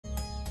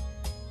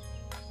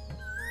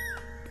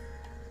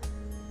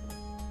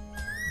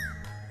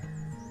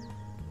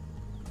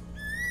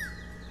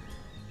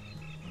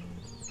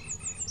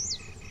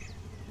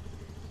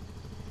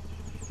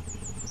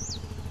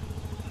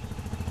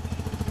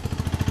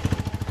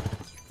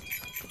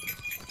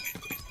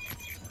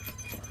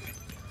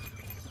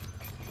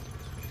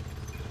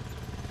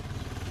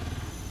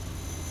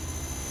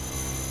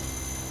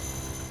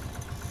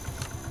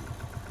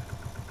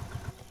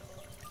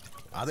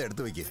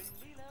അതെടുത്ത് വെക്ക്.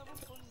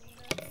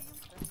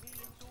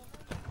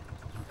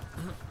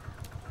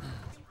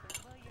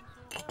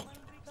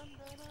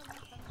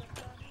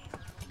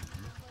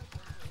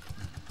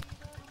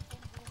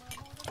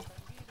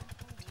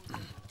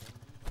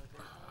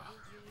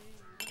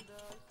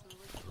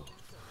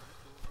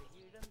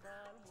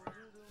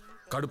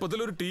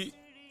 കടുപ്പത്തിലൊരു tea.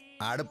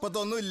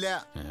 അടുപ്പത്തൊന്നുമില്ല.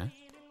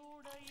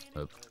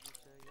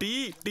 Tea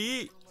tea.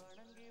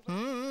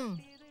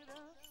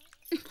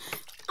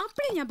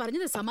 അപ്പഴേ ഞാൻ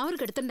പറഞ്ഞത്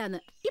സമാവർക്ക് എടുത്തണ്ടാന്ന്.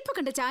 ഇപ്പൊ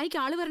കണ്ട ചായക്ക്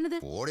ആള് വരണത്.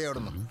 ഓടി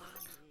അവിടുന്ന്.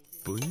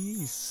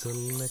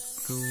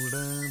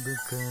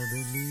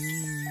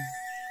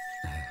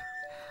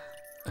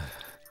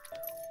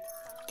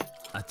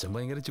 അച്ഛൻ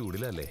ഭയങ്കര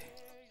ചൂടിലല്ലേ?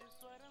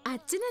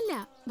 അച്ഛനല്ല,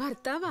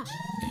 ഭർത്താവാ.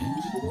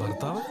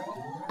 ഭർത്താവ്?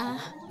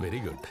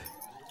 Very good.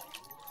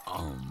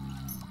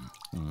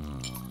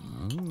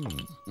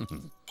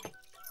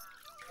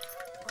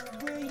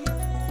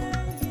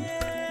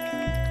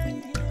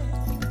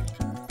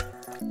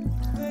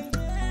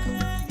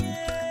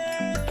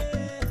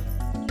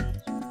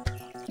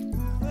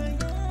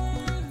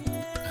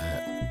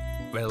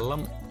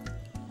 വെള്ളം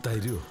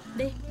തരുമോ?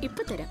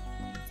 ഇപ്പൊ തരാം.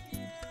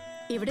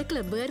 ഇവിടെ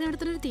ക്ലബ്ബുകാർ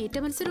നടത്തുന്ന ഒരു തീറ്റ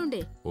മത്സരം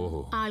ഉണ്ടേ.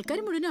 ആൾക്കാർ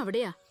മുഴുവൻ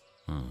അവിടെയാ.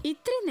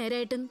 ഇത്രയും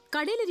നേരായിട്ടും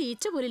കടയിലൊരു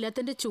ഈച്ച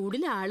പോലില്ലാത്തന്റെ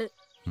ചൂടിലെ ആള്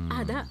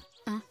അതാ.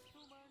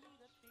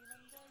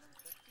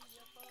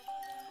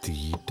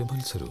 തീറ്റ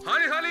മത്സരം.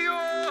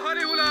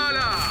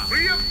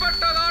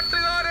 പ്രിയപ്പെട്ട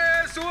നാട്ടുകാരെ,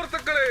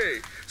 സുഹൃത്തുക്കളെ,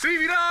 ശ്രീ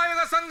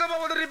വിനായക സംഘം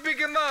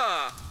അവതരിപ്പിക്കുന്ന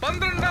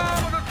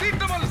 12ാമത്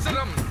തീറ്റ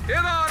മത്സരം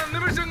ഏതാനും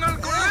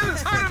നിമിഷങ്ങൾക്കുള്ളിൽ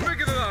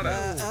ആരംഭിക്കുന്നതാണ്.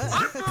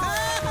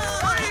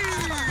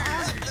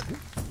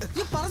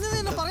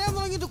 പറയാൻ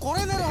തുടങ്ങിയിട്ട്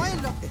കുറെ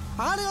നേരമായല്ലോ.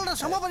 ആളുകളുടെ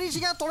ക്ഷമ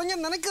പരീക്ഷിക്കാൻ തുടങ്ങിയ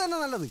നിനക്ക് തന്നെ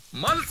നല്ലത്.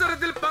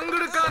 മത്സരത്തിൽ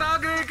പങ്കെടുക്കാൻ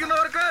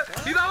ആഗ്രഹിക്കുന്നവർക്ക്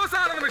ഇത്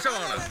അവസാന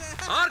നിമിഷമാണ്.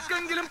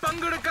 ആർക്കെങ്കിലും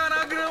പങ്കെടുക്കാൻ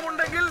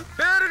ആഗ്രഹമുണ്ടെങ്കിൽ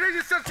പേര്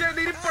രജിസ്റ്റർ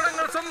ചെയ്ത്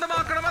ഇരിപ്പിടങ്ങൾ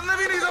സ്വന്തമാക്കണമെന്ന്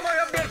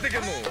വിനീതമായി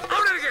അഭ്യർത്ഥിക്കുന്നു.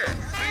 അവിടെ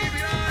ശ്രീ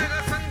വിനായക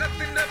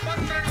സംഘത്തിന്റെ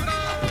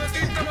 12ാമത്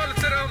തീറ്റ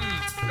മത്സരം.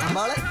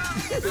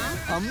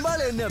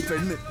 അമ്പാളെ തന്നെയാ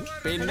പെണ്ണ്.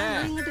 പിന്നെ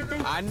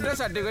അന്റെ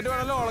സർട്ടിഫിക്കറ്റ്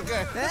വേണല്ലോ ഓളക്ക്.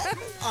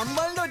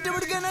 അമ്പാളിന്റെ ഒറ്റ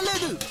പിടിക്കാനല്ലേ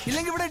ഇത്?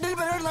 ഇല്ലെങ്കിൽ ഇവിടെ ഇടയിൽ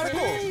പരിപാടി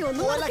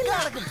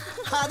നടക്കും.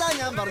 അതാ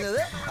ഞാൻ പറഞ്ഞത്,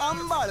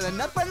 അമ്പാള്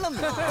തന്നെ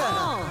പെണ്ണെന്ന്.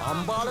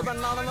 അമ്പാള്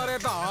പെണ്ണാണെന്ന്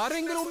അറിയാത്ത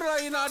ആരെങ്കിലും ഉണ്ടോ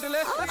ഈ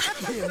നാട്ടില്?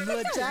 എന്ന്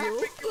വെച്ചാ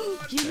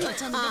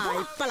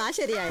ഇപ്പളാ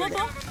ശരിയായത്.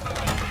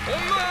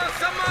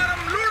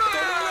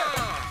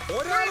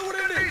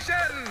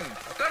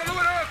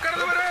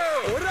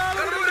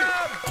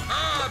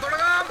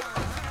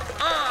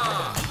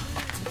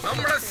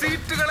 നമ്മുടെ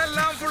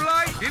സീറ്റുകളെല്ലാം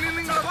ഫുള്ളായി. ഇനി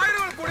നിങ്ങളുടെ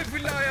വയറുകൾ കൂടി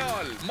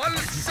ഫില്ലായാൽ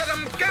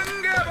മത്സരം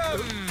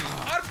കെങ്കേറും.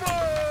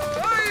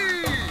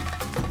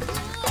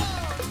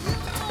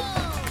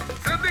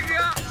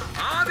 ശ്രദ്ധിക്കുക,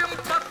 ആദ്യം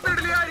 10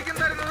 ഇഡ്ഡലി ആയിരിക്കും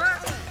തരുന്നത്.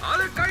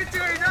 അത് കഴിച്ചു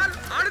കഴിഞ്ഞാൽ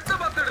അടുത്ത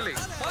 10 ഇഡ്ഡലി.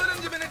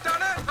 15 മിനിറ്റ്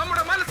ആണ്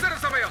നമ്മുടെ മത്സര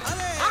സമയം.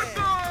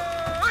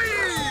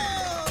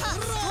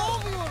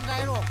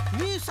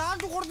 നീ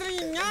സാറ്റ്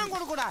കൊടുത്തില്ലെങ്കിൽ ഞാൻ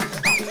കൊടുക്കൂടാ.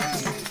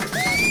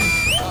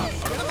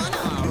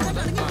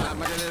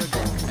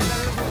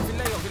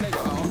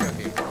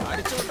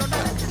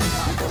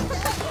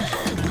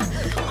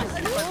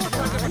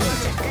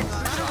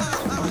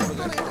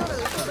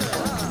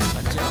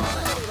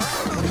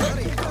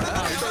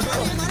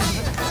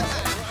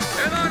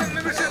 ഏതാനും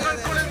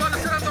നിമിഷങ്ങൾക്കുള്ളിൽ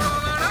മത്സരം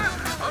തുടങ്ങുന്നതാണ്.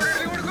 അവിടെ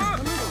ഇഡ്ഡലി കൊടുക്കൂ.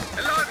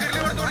 എല്ലാവർക്കും ഇഡ്ഡലി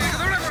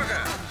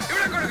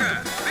ഇവിടെ കൊടുക്കുക.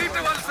 തീറ്റ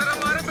മത്സരം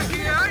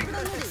ആരംഭിക്കുകയായി.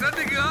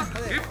 ശ്രദ്ധിക്കുക,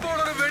 ഇപ്പോൾ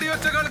ഒരു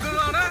വെടിയൊച്ച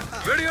കേൾക്കുന്നതാണ്.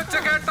 വെടിയൊച്ച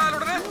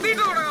കേട്ടാലുടനെ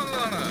തീറ്റ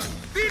തുടങ്ങുന്നതാണ്.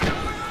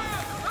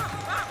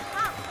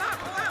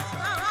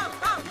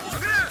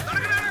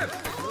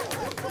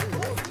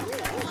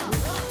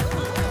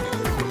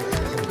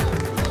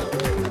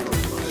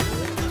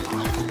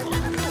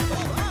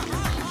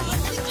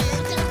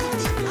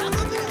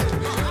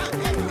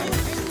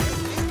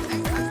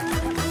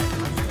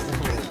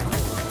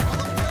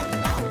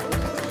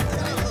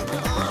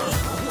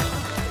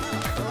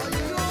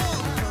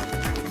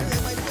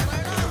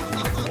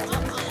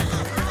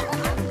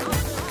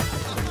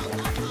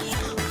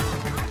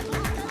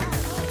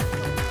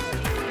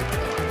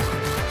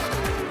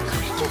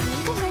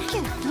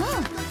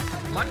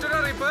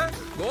 മറ്റൊരറിയിപ്പ്,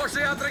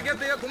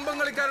 ഘോഷയാത്രയ്ക്കെത്തിയ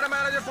കുംഭംകളിക്കാരുടെ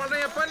മാനേജർ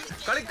പളനിയപ്പൻ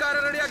കളിക്കാരെ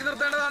റെഡിയാക്കി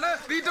നിർത്തേണ്ടതാണ്.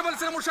 തീറ്റ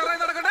മത്സരം ഉഷാറായി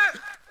നടക്കട്ടെ.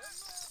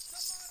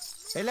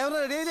 എല്ലാവരും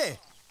റെഡിയല്ലേ?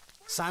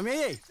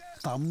 സമയേ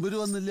തമ്പുരു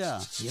വന്നില്ല.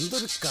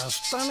 എന്തൊരു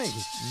കഷ്ടാണേ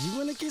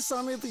ഇവനക്ക് ഈ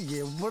സമയത്ത്.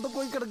 എവിടെ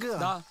പോയി കിടക്കുക?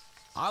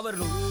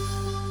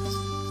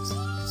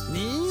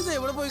 നീ ഇത്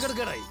എവിടെ പോയി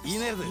കിടക്കട ഈ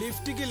നേരത്ത്?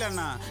 ലിഫ്റ്റിക്കില്ല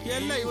അണ്ണാ,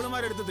 എല്ലാം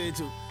ഇവളുമാരെടുത്ത്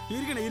തേച്ചു.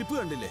 ഇരിക്കണ ഇരിപ്പ്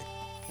കണ്ടില്ലേ?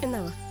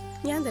 എന്നാ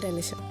ഞാൻ തരാം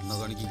ലക്ഷം. എന്നാ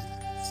കാണിക്ക്.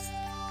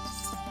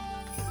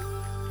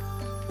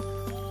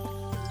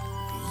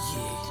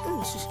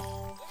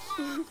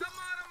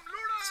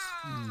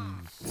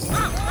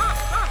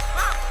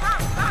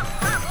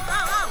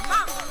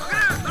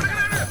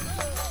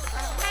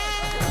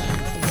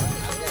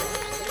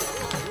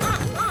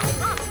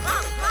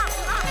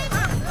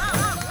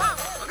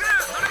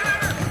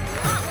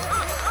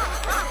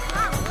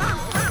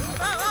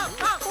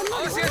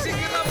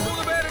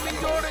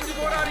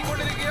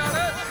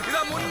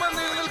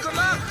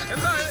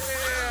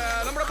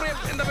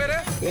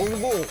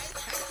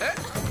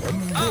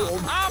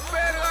 ആ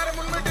പേരുകാരൻ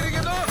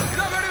മുൻപിട്ടിരിക്കുന്നു.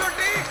 ഇതാ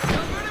വെടിപൊട്ടി.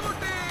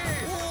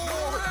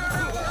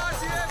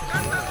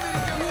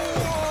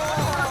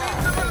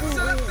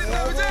 മത്സരത്തിന്റെ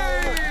വിജയി.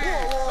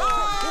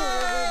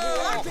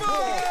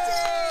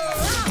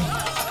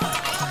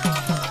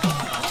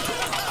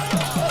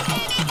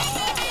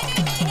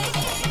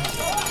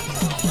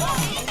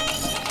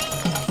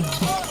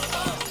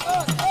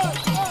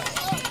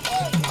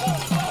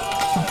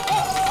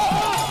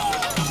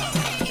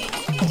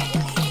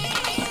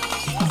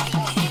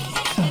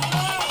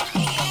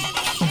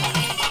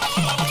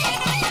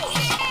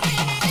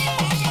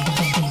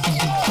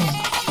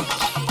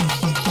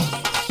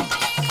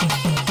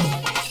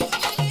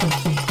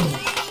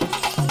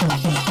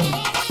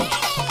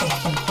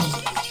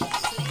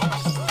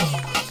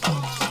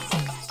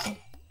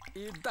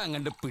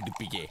 അങ്ങണ്ട്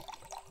പിടിപ്പിക്കേ.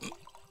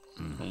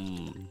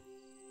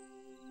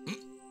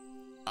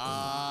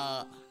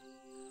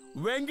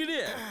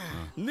 വെങ്കിടിയെ,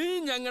 നീ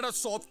ഞങ്ങളുടെ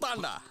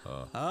സ്വത്താണ്ട.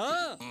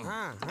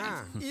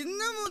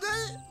 ഇന്ന് മുതൽ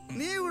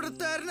നീ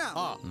ഇവിടുത്താരനാ.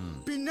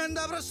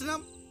 പിന്നെന്താ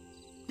പ്രശ്നം?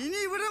 ഇനി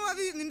ഇവിടെ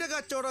മതി നിന്റെ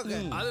കച്ചവടമൊക്കെ.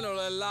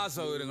 അതിനുള്ള എല്ലാ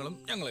സൗകര്യങ്ങളും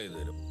ഞങ്ങൾ ചെയ്തു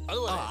തരും.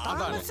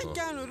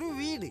 താമസിക്കാൻ ഒരു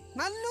വീട്,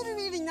 നല്ലൊരു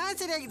വീട് ഞാൻ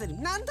ശരിയാക്കി തരും.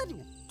 ഞാൻ തരും.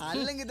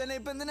 അല്ലെങ്കിൽ തന്നെ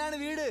ഇപ്പൊ എന്തിനാണ്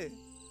വീട്?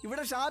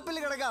 ഇവിടെ ഷാപ്പിൽ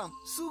കിടക്കാം,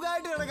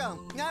 സുഖമായിട്ട് കിടക്കാം.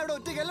 ഞാൻ ഇവിടെ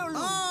ഒറ്റയ്ക്കല്ലേ ഉള്ളൂ.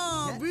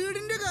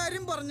 വീടിന്റെ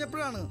കാര്യം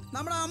പറഞ്ഞപ്പോഴാണ്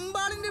നമ്മുടെ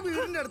അമ്പാളിന്റെ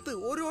വീടിന്റെ അടുത്ത്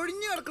ഒരു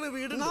ഒഴിഞ്ഞു കിടക്കുന്ന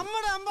വീട്.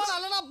 നമ്മുടെ അമ്പാൾ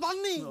അല്ലടാ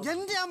പന്നി,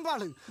 എന്റെ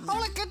അമ്പാള്.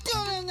 അവളെ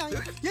കെട്ടിയോനെ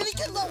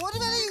എനിക്കെന്താ ഒരു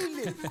വിലയും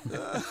ഇല്ലേ?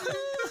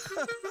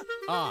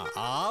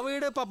 ആ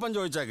വീട് പപ്പൻ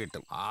ചോദിച്ചാ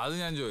കിട്ടും. അത്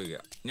ഞാൻ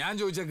ചോദിക്കാം. ഞാൻ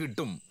ചോദിച്ചാ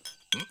കിട്ടും.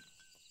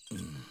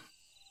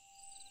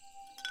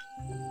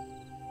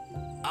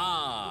 ആ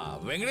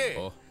വെങ്കടേ,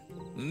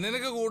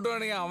 നിനക്ക്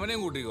കൂട്ടുവാണെങ്കിൽ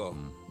അവനെയും കൂട്ടിക്കോ.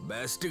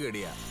 ബെസ്റ്റ്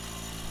കടിയാ.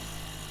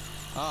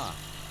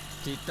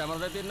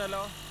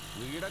 ചിറ്റമൃതത്തിന്നല്ലോ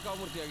വീടൊക്കെ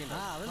വൃത്തിയാക്കി.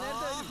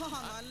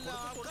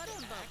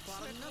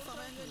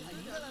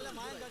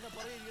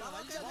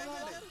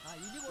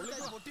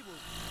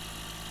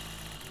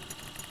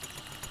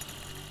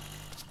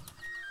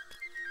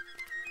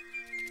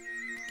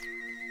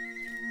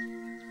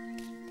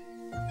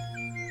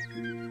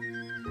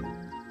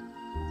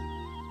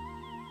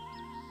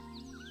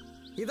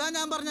 ഇതാ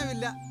ഞാൻ പറഞ്ഞ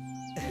വില്ല.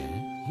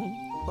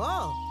 ഓ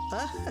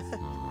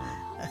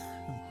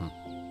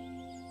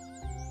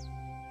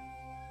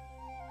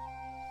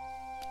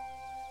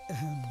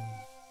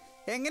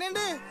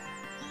എങ്ങനെയുണ്ട്?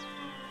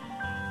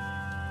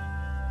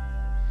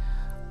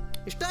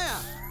 ഇഷ്ടായ?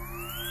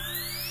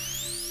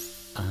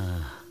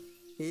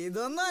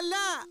 ഇതൊന്നും അല്ല.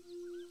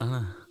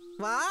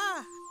 വാ.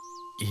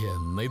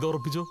 എന്നാ ഇത്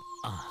ഉറപ്പിച്ചോ?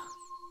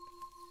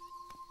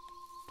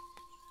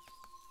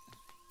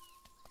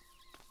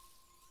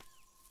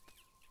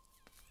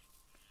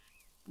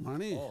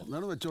 മണി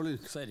എന്താണ് വെച്ചോളി.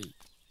 ശരി.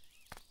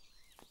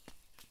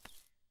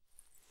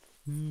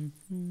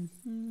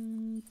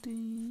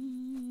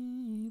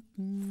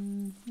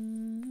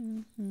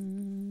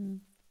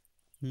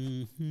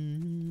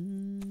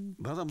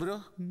 തമ്പുരോ,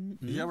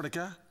 നീ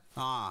എവിടേക്കാ?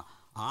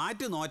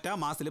 ആറ്റ് നോറ്റാ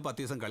മാസത്തില് 10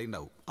 ദിവസം കളി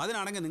ഉണ്ടാവും.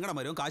 അതിനാണെങ്കിൽ നിങ്ങളുടെ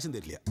മരവും കാശും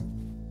തരില്ല.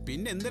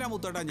 പിന്നെ എന്തിനാ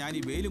മുത്തോട്ടാ ഞാൻ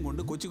ഈ വെയിലും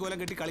കൊണ്ട് കൊച്ചിക്കോലം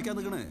കെട്ടി കളിക്കാൻ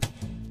നിൽക്കണ്?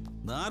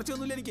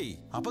 നേർച്ചയൊന്നുമില്ല എനിക്ക്.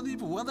 അപ്പൊ നീ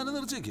പോവാൻ തന്നെ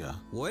നിർച്ചേക്കാ?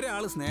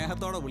 ഒരാള്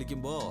സ്നേഹത്തോടെ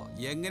വിളിക്കുമ്പോ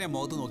എങ്ങനെ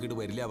മുഖത്ത് നോക്കിയിട്ട്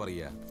വരില്ല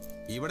പറയാ?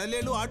 ഇവിടെല്ലേ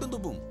ഉള്ളൂ ആട്ടും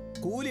തുപ്പും.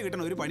 കൂലി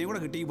കിട്ടണ ഒരു പണി കൂടെ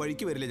കിട്ടി ഈ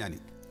വഴിക്ക് വരില്ല ഞാൻ.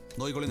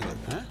 നോക്കിക്കോളി നിങ്ങൾ.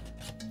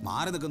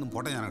 മാറി നിൽക്കുന്നു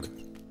പോട്ടെ ഞാനാട്.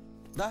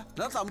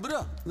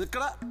 തമ്പുരോ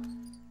നിക്കടാ.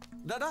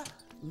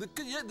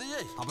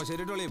 അപ്പൊ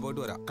ശരിട്ടോളേ,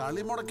 പോയിട്ട് വരാം.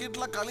 കളി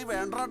മുടക്കിയിട്ടുള്ള കളി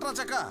വേണ്ടാ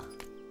ചക്ക.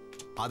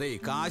 അതെ,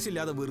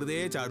 കാശില്ലാതെ വെറുതെ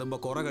ചാടുമ്പോ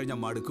കുറെ കഴിഞ്ഞ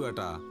മടുക്കു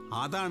കേട്ടാ.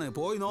 അതാണ്.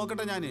 പോയി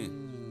നോക്കട്ടെ ഞാന്.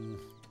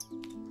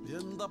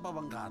 എന്താ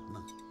പവൻ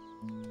കാട്ടണ്?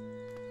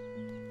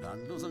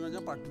 2 ദിവസം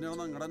കഴിഞ്ഞാൽ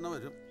പട്ടിണിയാണെന്ന് അങ്ങടെ തന്നെ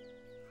വരും.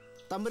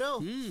 തമ്പുരോ,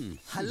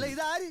 അല്ല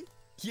ഇതാര്?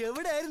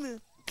 എവിടെയായിരുന്നു?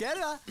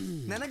 കേറുക.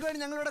 നിനക്ക് വേണ്ടി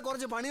ഞങ്ങളിവിടെ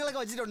കുറച്ച് പണികളൊക്കെ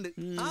വെച്ചിട്ടുണ്ട്.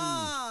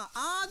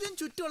 ആദ്യം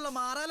ചുറ്റുമുള്ള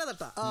മാറാല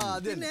തട്ട,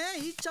 പിന്നെ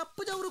ഈ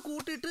ചപ്പ് ചവറ്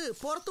കൂട്ടിയിട്ട്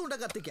പുറത്തുകൊണ്ട്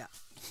കത്തിക്കാം.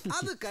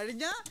 അത്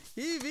കഴിഞ്ഞ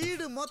ഈ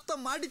വീട് മൊത്തം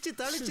അടിച്ച്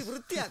തളിച്ച്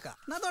വൃത്തിയാക്കാം.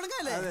 ഞാൻ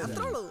തുടങ്ങാല്ലേ?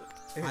 അത്രേ ഉള്ളൂ.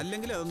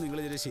 അല്ലെങ്കിൽ അതൊന്നും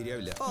നിങ്ങൾ ഇതിൽ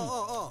ശരിയാവില്ല.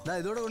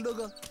 ഇതോടെ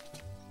കൊണ്ടുപോക്കോ.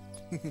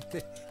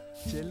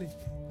 ചെല്ലി.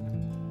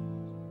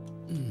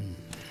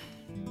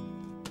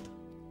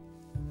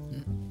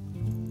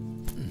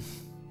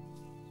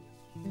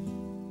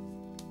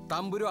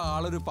 തമ്പുരു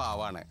ആളൊരു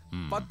പാവാണ്.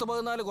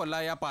 10-14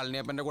 കൊല്ലായ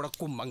പളനിയപ്പന്റെ കൂടെ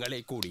കുമ്മങ്ങളെ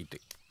കൂടിയിട്ട്.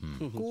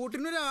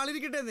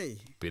 കൂട്ടിനൊരാളിരിക്കട്ടെ.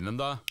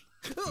 പിന്നെന്താ,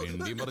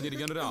 മിണ്ടിയും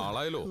പറഞ്ഞിരിക്കാൻ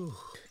ഒരാളായല്ലോ.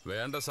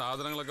 വേണ്ട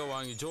സാധനങ്ങളൊക്കെ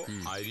വാങ്ങിച്ചോ.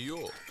 അരിയോ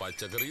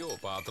പച്ചക്കറിയോ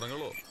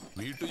പാത്രങ്ങളോ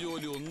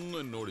വീട്ടുജോലി ഒന്നും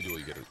എന്നോട്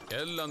ചോദിക്കരുത്.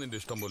 എല്ലാം നിന്റെ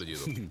ഇഷ്ടം പോലെ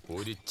ചെയ്തു.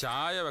 ഒരു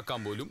ചായ വെക്കാൻ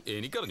പോലും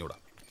എനിക്കറിഞ്ഞൂടാ.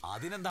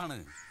 അതിനെന്താണ്,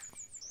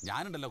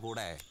 ഞാനുണ്ടല്ലോ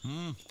കൂടെ.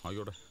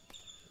 ആയിക്കോട്ടെ.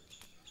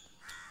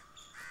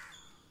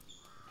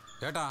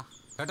 ഏട്ടാ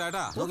ഏട്ടാ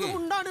ഏട്ടാ,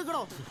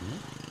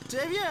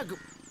 ചെവിയാക്കും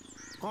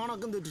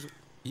കോണക്കും തെറ്റിച്ചു.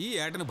 ഈ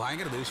ഏട്ടന്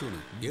ഭയങ്കര ദേഷ്യമാണ്.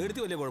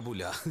 എടുത്ത് വലിയ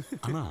കുഴപ്പമില്ല.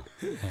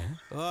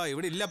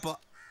 ഇവിടെ ഇല്ലപ്പോ.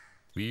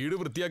 വീട്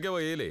വൃത്തിയാക്കിയ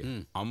വയ്യല്ലേ,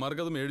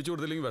 അമ്മമാർക്ക് അത് മേടിച്ചു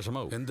കൊടുത്തില്ലെങ്കിൽ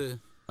വിഷമാവും. എന്ത്?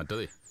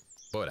 മറ്റതേ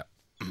പോരാ.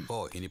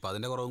 ഇനിയിപ്പോ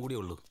അതിന്റെ കുറവും കൂടി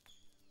ഉള്ളൂ.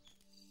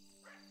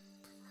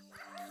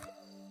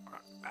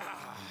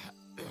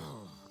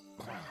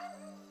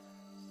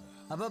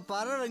 അപ്പൊ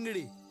പറ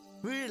വെങ്കടി,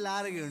 വീട്ടിൽ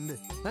ആരൊക്കെ ഉണ്ട്?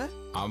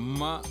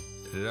 അമ്മ,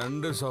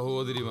 2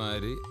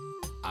 സഹോദരിമാര്,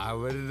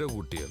 അവരുടെ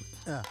കുട്ടികൾ.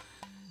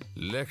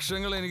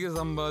 ലക്ഷങ്ങൾ എനിക്ക്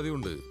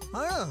സമ്പാദ്യമുണ്ട്.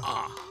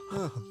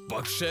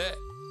 പക്ഷേ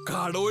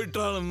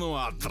കടവിട്ടാണെന്ന്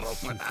മാത്രം.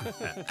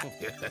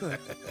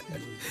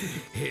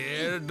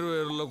 7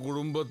 പേരുള്ള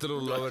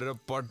കുടുംബത്തിലുള്ളവരെ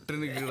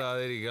പട്ടിണി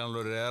കിടാതിരിക്കാനുള്ള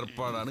ഒരു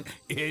ഏർപ്പാടാണ്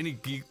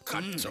എനിക്ക്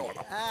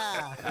കച്ചവടം.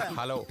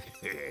 ഹലോ,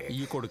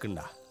 ഈ കൊടുക്കണ്ട,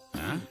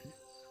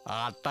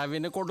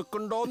 ആട്ടവിന്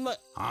കൊടുക്കണ്ടോന്ന്.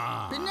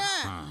 പിന്നെ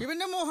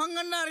ഇവന്റെ മുഖം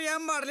കണ്ട്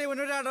അറിയാൻ പാടില്ല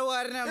ഇവനൊരു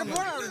അടവുകാരനാണ്.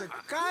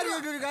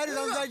 കാര്യമായിട്ടൊരു കാര്യം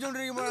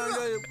സംസാരിച്ചോണ്ടിരിക്കുമ്പോഴാണ്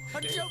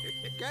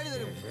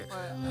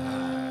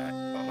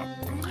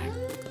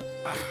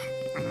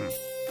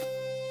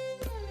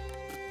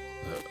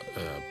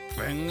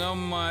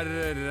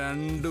പെങ്ങന്മാരുടെ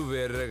 2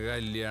 പേരുടെ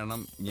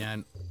കല്യാണം ഞാൻ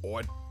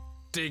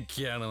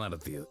ഒറ്റയ്ക്കാണ്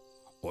നടത്തിയത്.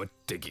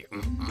 ഒറ്റയ്ക്ക്.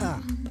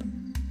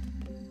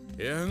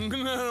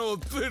 എങ്ങനെ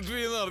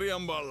ഒത്തിട്ടെന്ന്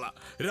അറിയാൻ പാടില്ല.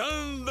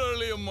 2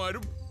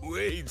 അളിയന്മാരും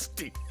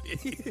വേസ്റ്റ്.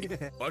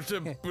 പക്ഷെ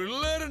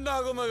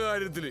പിള്ളേരുണ്ടാക്കുന്ന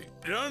കാര്യത്തില്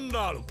 2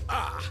 ആളും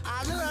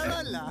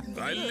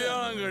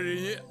കല്യാണം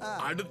കഴിഞ്ഞ്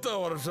അടുത്ത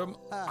വർഷം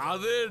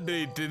അതേ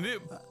ഡേറ്റിന്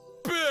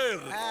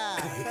പേര്,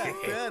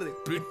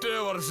 പിറ്റേ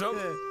വർഷം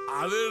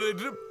അതേ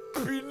ഡേറ്റിന്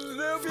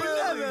പിന്നെ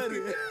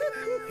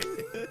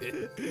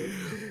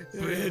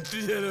പേറ്റ്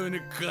ചെലവിന്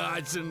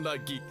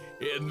കാശുണ്ടാക്കി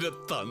എന്റെ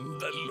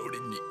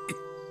തന്തല്ലൊടിഞ്ഞ്.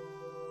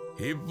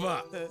 ഇപ്പ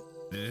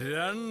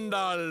 2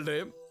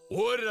 ആളുടെയും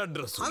ഒരു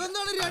അഡ്രസ്.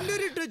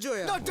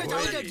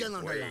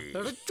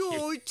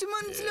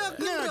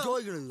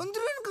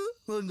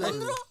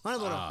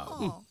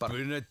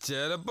 പിന്നെ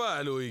ചിലപ്പോ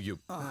ആലോചിക്കും,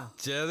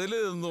 ചെതല്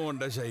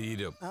നിന്നുകൊണ്ട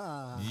ശരീരം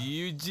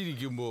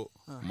ജീവിച്ചിരിക്കുമ്പോ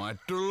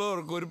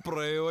മറ്റുള്ളവർക്ക് ഒരു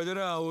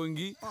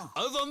പ്രയോജനമാവുമെങ്കിൽ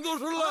അത്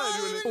സന്തോഷമുള്ള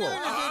കാര്യമല്ലേ.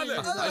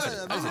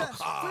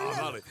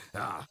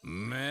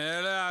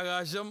 മേലെ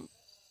ആകാശം,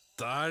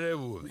 താഴെ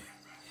ഭൂമി.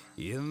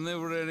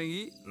 ഇന്നിവിടെ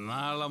ആണെങ്കിൽ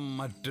നാളെ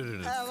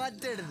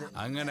മറ്റൊരിടത്ത്.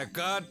 അങ്ങനെ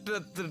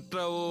കാറ്റത്തിട്ട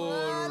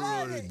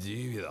പോലുള്ളൊരു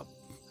ജീവിതം.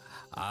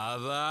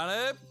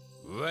 അതാണ്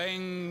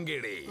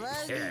വെങ്കടി.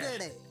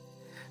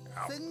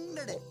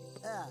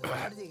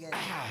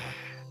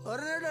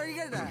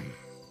 ഒഴിക്കട്ടെ.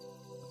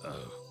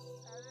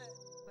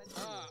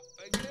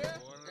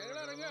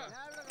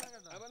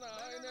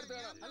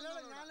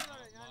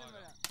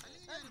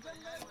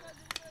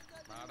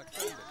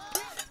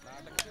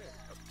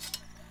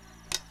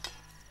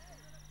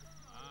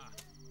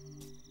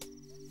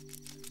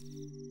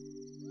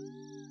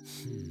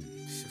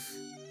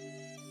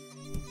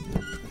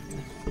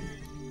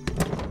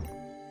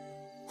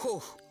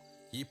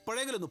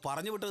 ഇപ്പോഴെങ്കിലും ഒന്ന്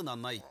പറഞ്ഞു വിട്ടത്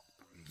നന്നായി.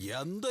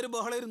 എന്തൊരു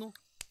ബഹളായിരുന്നു.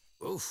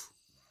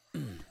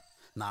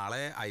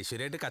 നാളെ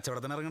ഐശ്വര്യമായിട്ട്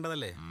കച്ചവടത്തിന്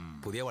ഇറങ്ങേണ്ടതല്ലേ,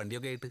 പുതിയ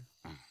വണ്ടിയൊക്കെ ആയിട്ട്.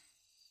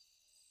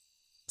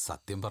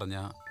 സത്യം പറഞ്ഞ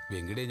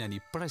വെങ്കടിയെ ഞാൻ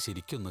ഇപ്പഴാ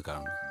ശരിക്കൊന്ന്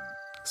കാണുന്നു.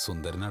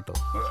 സുന്ദരനാട്ടോ.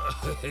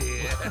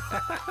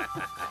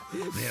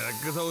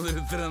 നിനക്ക്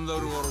സൗന്ദര്യത്തിന് എന്താ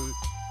ഒരു കുറവ്?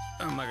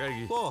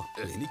 ഓ,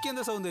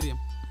 എനിക്കെന്താ സൗന്ദര്യം?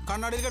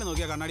 കണ്ണാടിയിലേക്കാണ്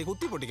നോക്കിയാ കണ്ണാടി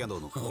കുത്തി പൊട്ടിക്കാൻ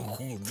തോന്നും.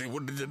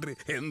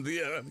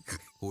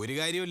 ഒരു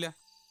കാര്യമില്ല,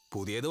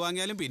 പുതിയത്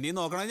വാങ്ങിയാലും പിന്നെയും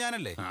നോക്കണത്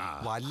ഞാനല്ലേ.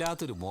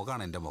 വല്ലാത്തൊരു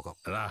മുഖമാണ് എന്റെ മുഖം.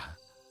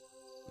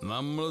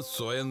 നമ്മൾ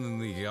സ്വയം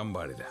നിന്ദിക്കാൻ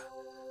പാടില്ല.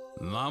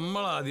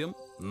 നമ്മളാദ്യം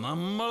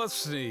നമ്മളെ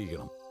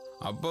സ്നേഹിക്കണം.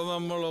 അപ്പൊ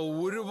നമ്മളെ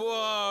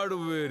ഒരുപാട്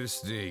പേര്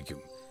സ്നേഹിക്കും.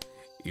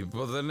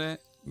 ഇപ്പൊ തന്നെ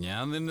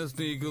ഞാൻ നിന്നെ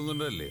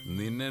സ്നേഹിക്കുന്നുണ്ടല്ലേ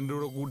നിന്നെ എന്റെ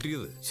കൂടെ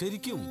കൂട്ടിയത്.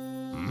 ശരിക്കും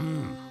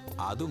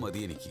അത്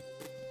മതി എനിക്ക്.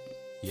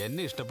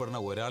 എന്നെ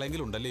ഇഷ്ടപ്പെടുന്ന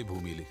ഒരാളെങ്കിലും ഉണ്ടല്ലേ ഈ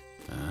ഭൂമിയില്.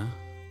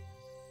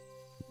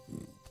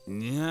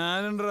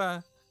 ഞാനുണ്ടാ,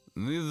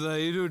 നീ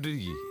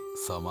ധൈര്യമായിട്ടിരിക്കും.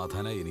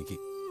 സമാധാനം എനിക്ക്.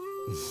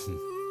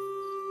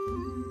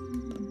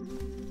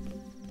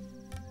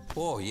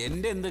 ഓ,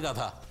 എന്റെ എന്ത്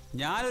കഥ?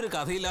 ഞാനൊരു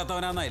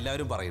കഥയില്ലാത്തവനാന്നാ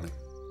എല്ലാവരും പറയുന്നത്.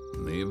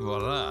 നീ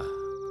പറ,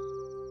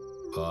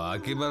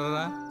 ബാക്കി പറ.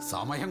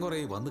 സമയം കുറെ,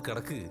 വന്ന്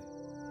കിടക്ക്.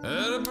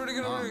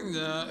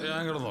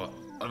 ഞാൻ കിടന്നോ.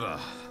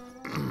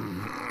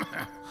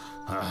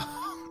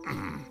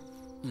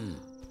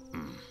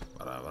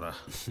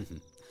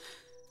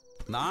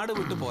 നാട്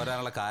വിട്ടു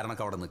പോരാനുള്ള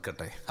കാരണമൊക്കെ അവിടെ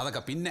നിൽക്കട്ടെ,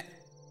 അതൊക്കെ പിന്നെ.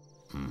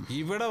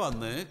 ഇവിടെ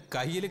വന്ന്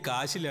കയ്യിൽ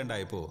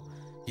കാശില്ലാണ്ടായപ്പോ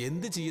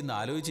എന്ത് ചെയ്യുന്ന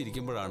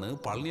ആലോചിച്ചിരിക്കുമ്പോഴാണ്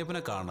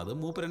പളനിയപ്പനെ കാണുന്നത്.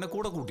 മൂപ്പരെന്നെ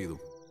കൂടെ കൂട്ടിയതും.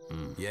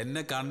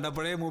 എന്നെ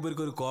കണ്ടപ്പോഴേ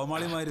മൂപ്പർക്ക് ഒരു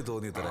കോമാളിമാര്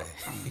തോന്നിത്രേ.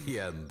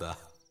 എന്താ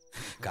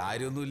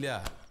കാര്യമൊന്നുമില്ല,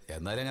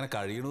 എന്നാലും അങ്ങനെ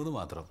കഴിയണമെന്ന്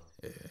മാത്രം.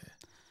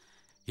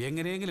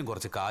 എങ്ങനെയെങ്കിലും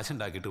കുറച്ച്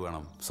കാശുണ്ടാക്കിയിട്ട്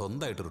വേണം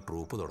സ്വന്തമായിട്ടൊരു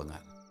ട്രൂപ്പ്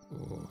തുടങ്ങാൻ.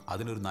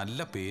 അതിനൊരു നല്ല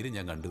പേര്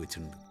ഞാൻ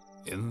കണ്ടുവച്ചിട്ടുണ്ട്.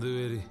 എന്ത്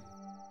പേര്?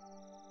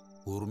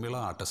 ഊർമിള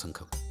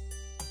ആട്ടസംഘം.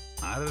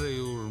 ആരുടെ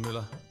ഈ ഊർമിള?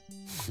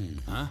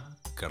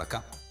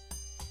 കിടക്കാം.